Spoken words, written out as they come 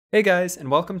Hey guys, and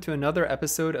welcome to another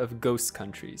episode of Ghost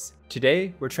Countries.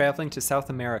 Today, we're traveling to South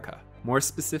America, more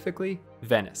specifically,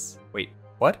 Venice. Wait,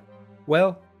 what?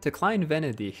 Well, to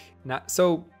Klein-Venedig. Not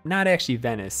actually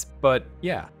Venice, but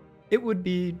yeah. It would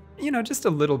be, just a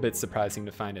little bit surprising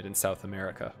to find it in South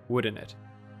America, wouldn't it?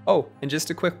 Oh, and just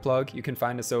a quick plug, you can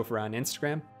find us over on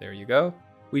Instagram, there you go.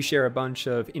 We share a bunch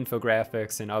of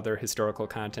infographics and other historical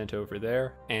content over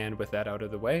there, and with that out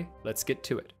of the way, let's get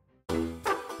to it.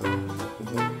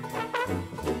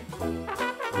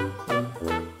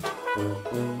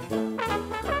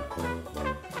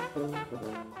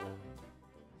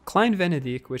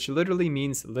 Klein-Venedig, which literally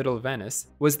means Little Venice,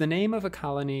 was the name of a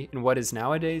colony in what is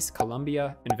nowadays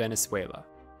Colombia and Venezuela.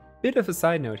 Bit of a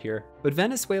side note here, but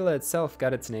Venezuela itself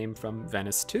got its name from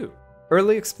Venice too.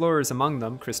 Early explorers, among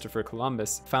them Christopher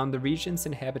Columbus, found the region's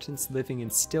inhabitants living in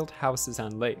stilt houses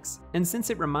on lakes, and since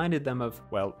it reminded them of,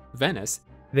 well, Venice,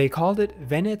 they called it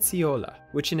Venezuela,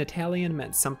 which in Italian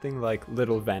meant something like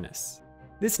Little Venice.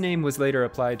 This name was later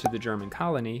applied to the German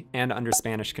colony, and under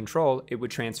Spanish control, it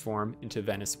would transform into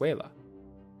Venezuela.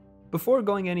 Before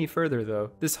going any further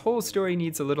though, this whole story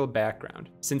needs a little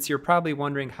background, since you're probably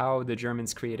wondering how the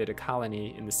Germans created a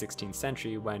colony in the 16th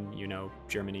century when,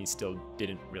 Germany still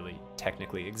didn't really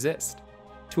technically exist.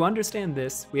 To understand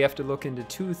this, we have to look into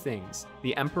two things: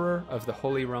 the Emperor of the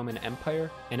Holy Roman Empire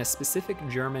and a specific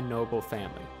German noble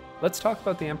family. Let's talk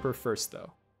about the Emperor first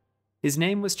though. His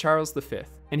name was Charles V,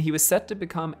 and he was set to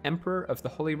become Emperor of the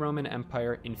Holy Roman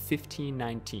Empire in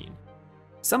 1519.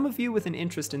 Some of you with an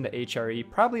interest in the HRE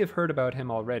probably have heard about him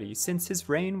already, since his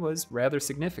reign was rather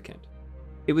significant.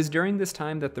 It was during this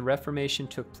time that the Reformation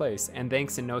took place, and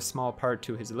thanks in no small part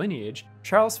to his lineage,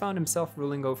 Charles found himself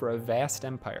ruling over a vast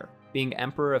empire, being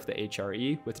Emperor of the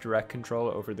HRE with direct control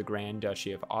over the Grand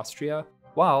Duchy of Austria,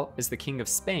 while, as the King of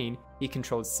Spain, he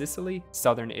controlled Sicily,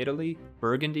 southern Italy,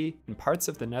 Burgundy, and parts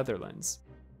of the Netherlands.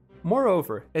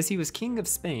 Moreover, as he was King of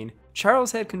Spain,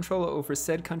 Charles had control over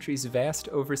said country's vast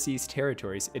overseas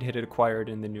territories it had acquired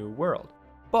in the New World.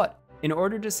 But, in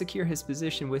order to secure his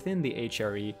position within the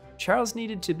HRE, Charles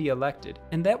needed to be elected,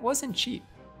 and that wasn't cheap.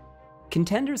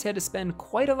 Contenders had to spend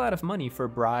quite a lot of money for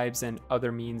bribes and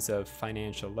other means of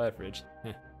financial leverage,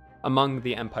 among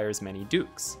the empire's many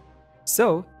dukes.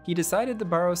 So, he decided to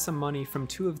borrow some money from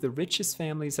two of the richest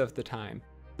families of the time,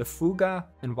 the Fuga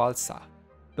and Walsa.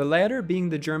 The latter being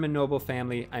the German noble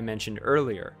family I mentioned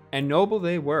earlier, and noble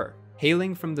they were,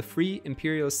 hailing from the free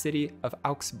imperial city of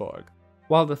Augsburg,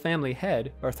 while the family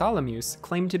head, Bartholomeus,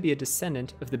 claimed to be a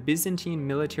descendant of the Byzantine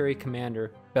military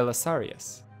commander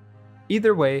Belisarius.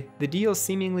 Either way, the deal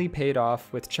seemingly paid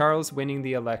off, with Charles winning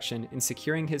the election and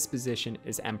securing his position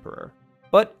as emperor.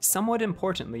 But, somewhat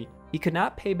importantly, he could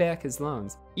not pay back his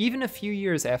loans, even a few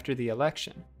years after the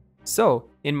election. So,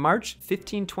 in March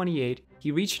 1528,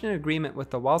 he reached an agreement with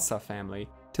the Walsa family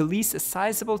to lease a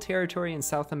sizable territory in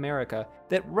South America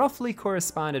that roughly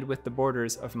corresponded with the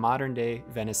borders of modern-day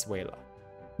Venezuela.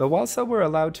 The Walsa were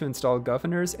allowed to install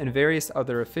governors and various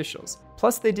other officials,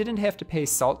 plus they didn't have to pay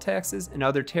salt taxes and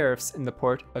other tariffs in the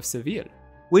port of Seville,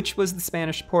 which was the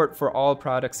Spanish port for all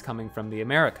products coming from the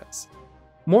Americas.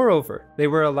 Moreover, they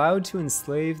were allowed to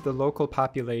enslave the local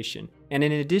population, and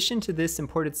in addition to this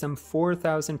imported some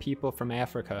 4,000 people from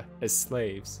Africa as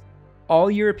slaves. All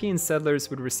European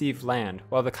settlers would receive land,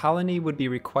 while the colony would be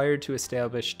required to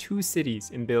establish 2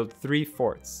 cities and build 3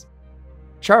 forts.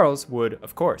 Charles would,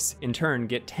 of course, in turn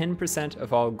get 10%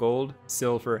 of all gold,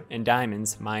 silver, and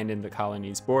diamonds mined in the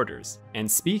colony's borders. And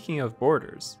speaking of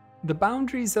borders, the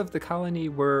boundaries of the colony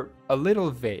were a little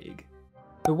vague.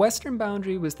 The western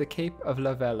boundary was the Cape of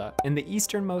La Vela, and the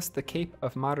easternmost the Cape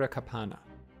of Maracapana.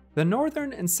 The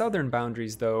northern and southern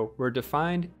boundaries, though, were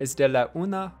defined as de la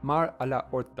una mar a la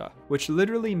otra, which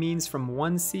literally means from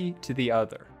one sea to the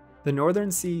other. The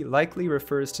northern sea likely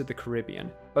refers to the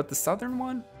Caribbean, but the southern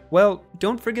one? Well,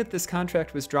 don't forget this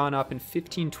contract was drawn up in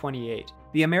 1528,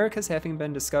 the Americas having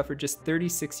been discovered just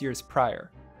 36 years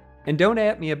prior. And don't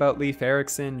at me about Leif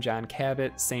Erikson, John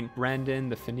Cabot, St. Brendan,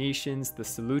 the Phoenicians, the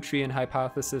Solutrean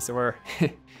hypothesis, or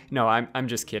no, I'm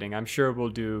just kidding. I'm sure we'll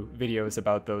do videos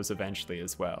about those eventually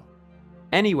as well.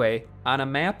 Anyway, on a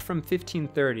map from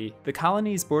 1530, the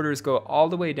colony's borders go all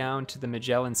the way down to the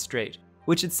Magellan Strait,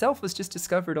 which itself was just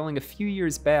discovered only a few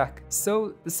years back,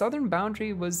 so the southern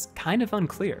boundary was kind of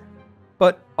unclear.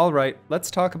 But alright, let's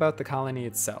talk about the colony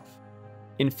itself.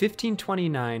 In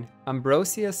 1529,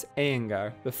 Ambrosius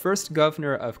Ehinger, the first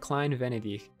governor of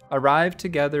Klein-Venedig, arrived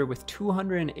together with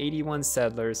 281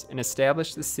 settlers and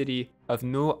established the city of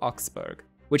New-Augsburg,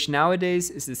 which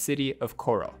nowadays is the city of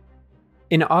Coro.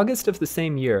 In August of the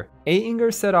same year,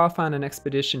 Ehinger set off on an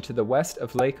expedition to the west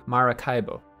of Lake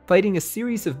Maracaibo, fighting a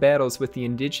series of battles with the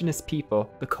indigenous people,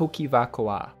 the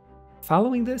Coquivacoa.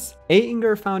 Following this,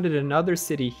 Ehinger founded another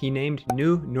city he named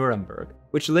New Nuremberg,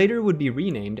 which later would be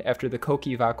renamed after the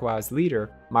Coquivacoa's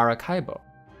leader, Maracaibo.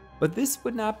 But this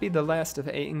would not be the last of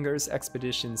Ehinger's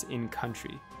expeditions in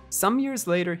country. Some years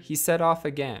later, he set off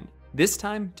again, this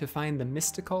time to find the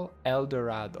mystical El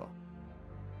Dorado.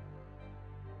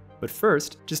 But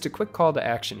first, just a quick call to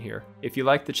action here. If you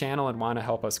like the channel and want to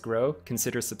help us grow,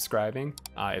 consider subscribing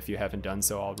if you haven't done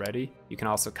so already. You can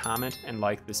also comment and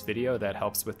like this video, that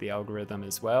helps with the algorithm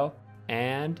as well.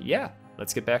 And yeah,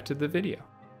 let's get back to the video.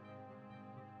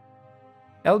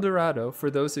 El Dorado, for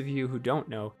those of you who don't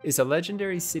know, is a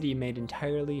legendary city made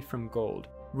entirely from gold,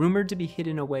 rumored to be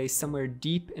hidden away somewhere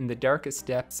deep in the darkest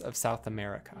depths of South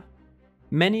America.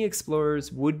 Many explorers,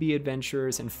 would-be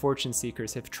adventurers, and fortune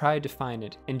seekers have tried to find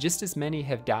it, and just as many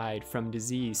have died from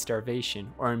disease, starvation,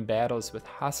 or in battles with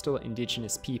hostile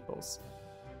indigenous peoples.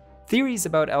 Theories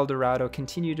about El Dorado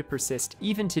continue to persist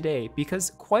even today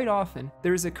because, quite often,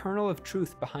 there is a kernel of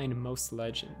truth behind most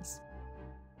legends.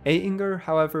 Ehinger,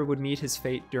 however, would meet his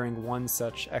fate during one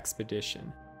such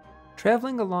expedition.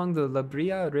 Traveling along the La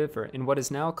Brea River in what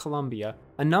is now Colombia,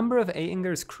 a number of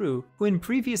Ehinger's crew, who in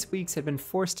previous weeks had been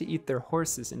forced to eat their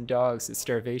horses and dogs as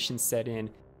starvation set in,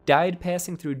 died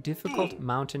passing through difficult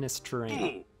mountainous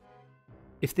terrain.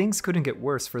 If things couldn't get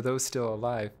worse for those still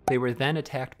alive, they were then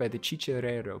attacked by the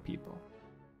Chicharero people.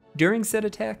 During said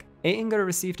attack, Ehinger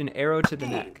received an arrow to the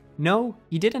neck. No,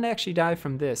 he didn't actually die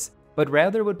from this, but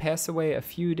rather would pass away a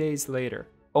few days later,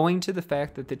 owing to the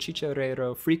fact that the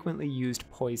Chicharero frequently used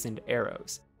poisoned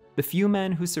arrows. The few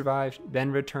men who survived then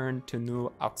returned to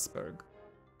New Augsburg.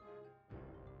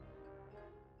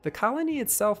 The colony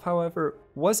itself, however,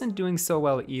 wasn't doing so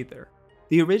well either.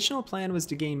 The original plan was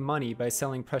to gain money by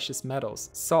selling precious metals,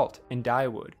 salt, and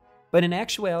dyewood, but in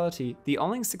actuality, the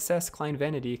only success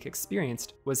Klein-Venedig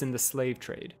experienced was in the slave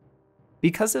trade.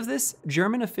 Because of this,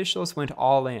 German officials went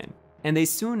all in, and they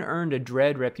soon earned a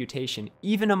dread reputation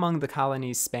even among the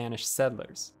colony's Spanish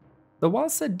settlers. The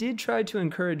Walsa did try to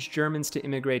encourage Germans to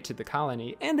immigrate to the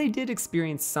colony, and they did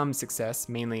experience some success,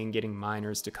 mainly in getting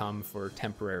miners to come for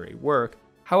temporary work.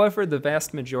 However, the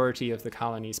vast majority of the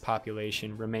colony's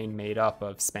population remained made up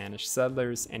of Spanish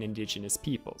settlers and indigenous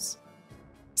peoples.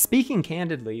 Speaking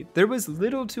candidly, there was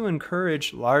little to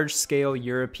encourage large-scale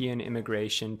European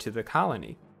immigration to the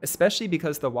colony, especially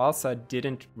because the Walsa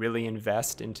didn't really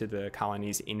invest into the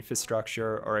colony's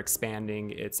infrastructure or expanding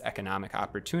its economic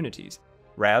opportunities.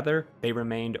 Rather, they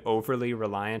remained overly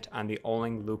reliant on the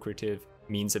only lucrative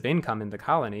means of income in the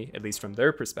colony, at least from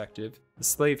their perspective, the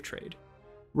slave trade.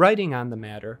 Writing on the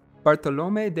matter,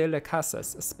 Bartolomé de las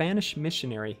Casas, a Spanish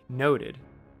missionary, noted,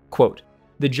 quote,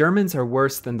 "The Germans are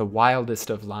worse than the wildest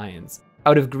of lions.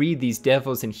 Out of greed, these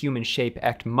devils in human shape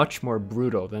act much more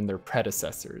brutal than their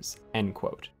predecessors." End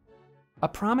quote. A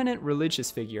prominent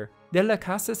religious figure, de las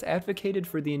Casas advocated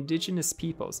for the indigenous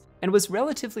peoples and was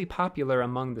relatively popular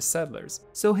among the settlers,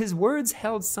 so his words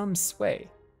held some sway.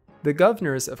 The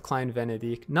governors of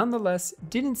Klein-Venedig, nonetheless,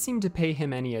 didn't seem to pay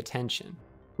him any attention,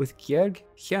 with Georg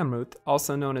Hohermut,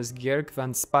 also known as Georg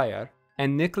von Speyer,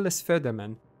 and Nicolas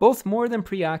Federmann, both more than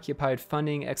preoccupied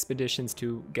funding expeditions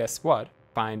to, guess what,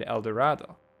 find El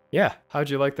Dorado. Yeah, how'd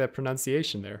you like that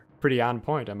pronunciation there? Pretty on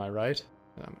point, am I right?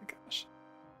 Oh my gosh.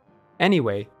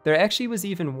 Anyway, there actually was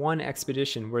even one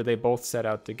expedition where they both set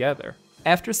out together.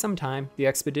 After some time, the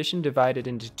expedition divided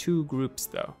into two groups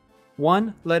though.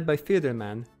 One led by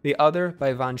Federmann, the other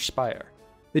by von Speyer.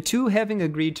 The two having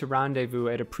agreed to rendezvous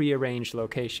at a prearranged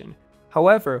location.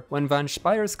 However, when von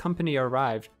Speyer's company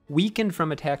arrived, weakened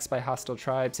from attacks by hostile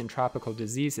tribes and tropical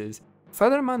diseases,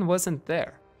 Federmann wasn't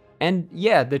there. And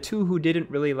yeah, the two who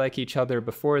didn't really like each other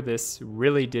before this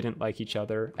really didn't like each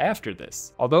other after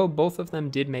this, although both of them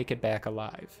did make it back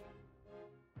alive.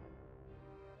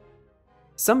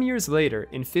 Some years later,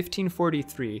 in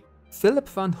 1543, Philip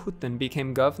von Hutten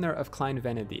became governor of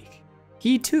Klein-Venedig.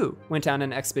 He too went on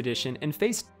an expedition and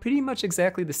faced pretty much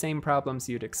exactly the same problems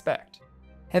you'd expect.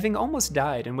 Having almost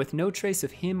died and with no trace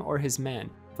of him or his men,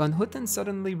 von Hutten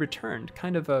suddenly returned,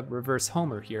 kind of a reverse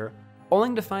Homer here,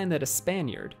 only to find that a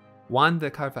Spaniard, Juan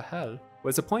de Carvajal,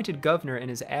 was appointed governor in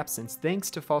his absence thanks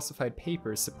to falsified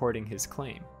papers supporting his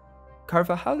claim.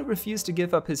 Carvajal refused to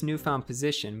give up his newfound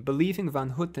position, believing von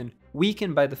Hutten,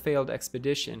 weakened by the failed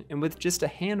expedition and with just a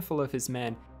handful of his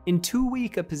men, in too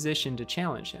weak a position to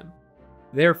challenge him.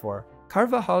 Therefore,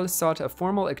 Carvajal sought a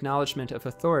formal acknowledgement of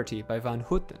authority by von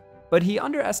Hutten, but he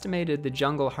underestimated the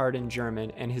jungle-hardened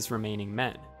German and his remaining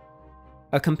men.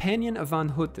 A companion of von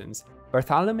Hutten's,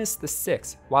 Bartholomew VI,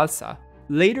 Walsa,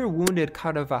 later wounded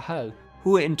Carvajal,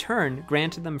 who in turn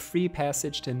granted them free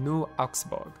passage to New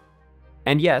Augsburg.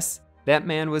 And yes, that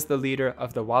man was the leader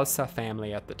of the Walsa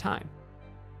family at the time.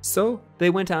 So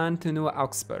they went on to New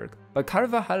Augsburg, but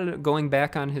Carvajal, going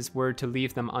back on his word to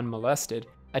leave them unmolested,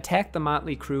 attacked the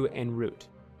motley crew en route.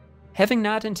 Having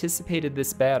not anticipated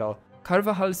this battle,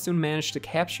 Carvajal soon managed to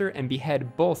capture and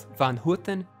behead both Van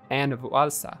Houten and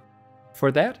Walsa.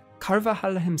 For that,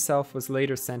 Carvajal himself was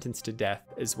later sentenced to death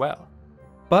as well.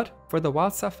 But for the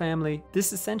Walsa family,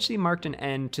 this essentially marked an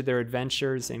end to their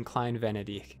adventures in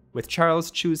Klein-Venedig, with Charles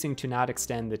choosing to not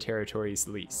extend the territory's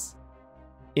lease.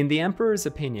 In the emperor's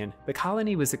opinion, the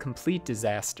colony was a complete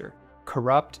disaster,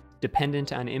 corrupt,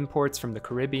 dependent on imports from the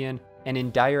Caribbean, and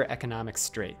in dire economic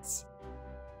straits.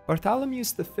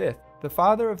 Bartholomew's V, the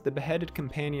father of the beheaded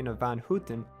companion of Van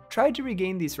Houten, tried to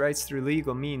regain these rights through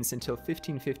legal means until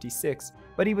 1556,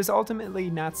 but he was ultimately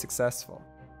not successful.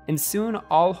 And soon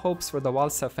all hopes for the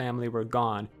Walsa family were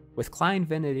gone, with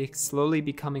Klein-Venedig slowly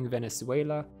becoming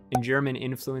Venezuela and German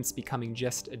influence becoming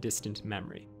just a distant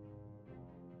memory.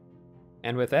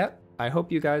 And with that, I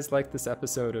hope you guys liked this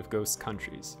episode of Ghost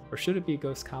Countries, or should it be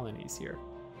Ghost Colonies here?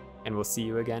 And we'll see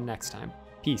you again next time.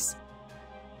 Peace.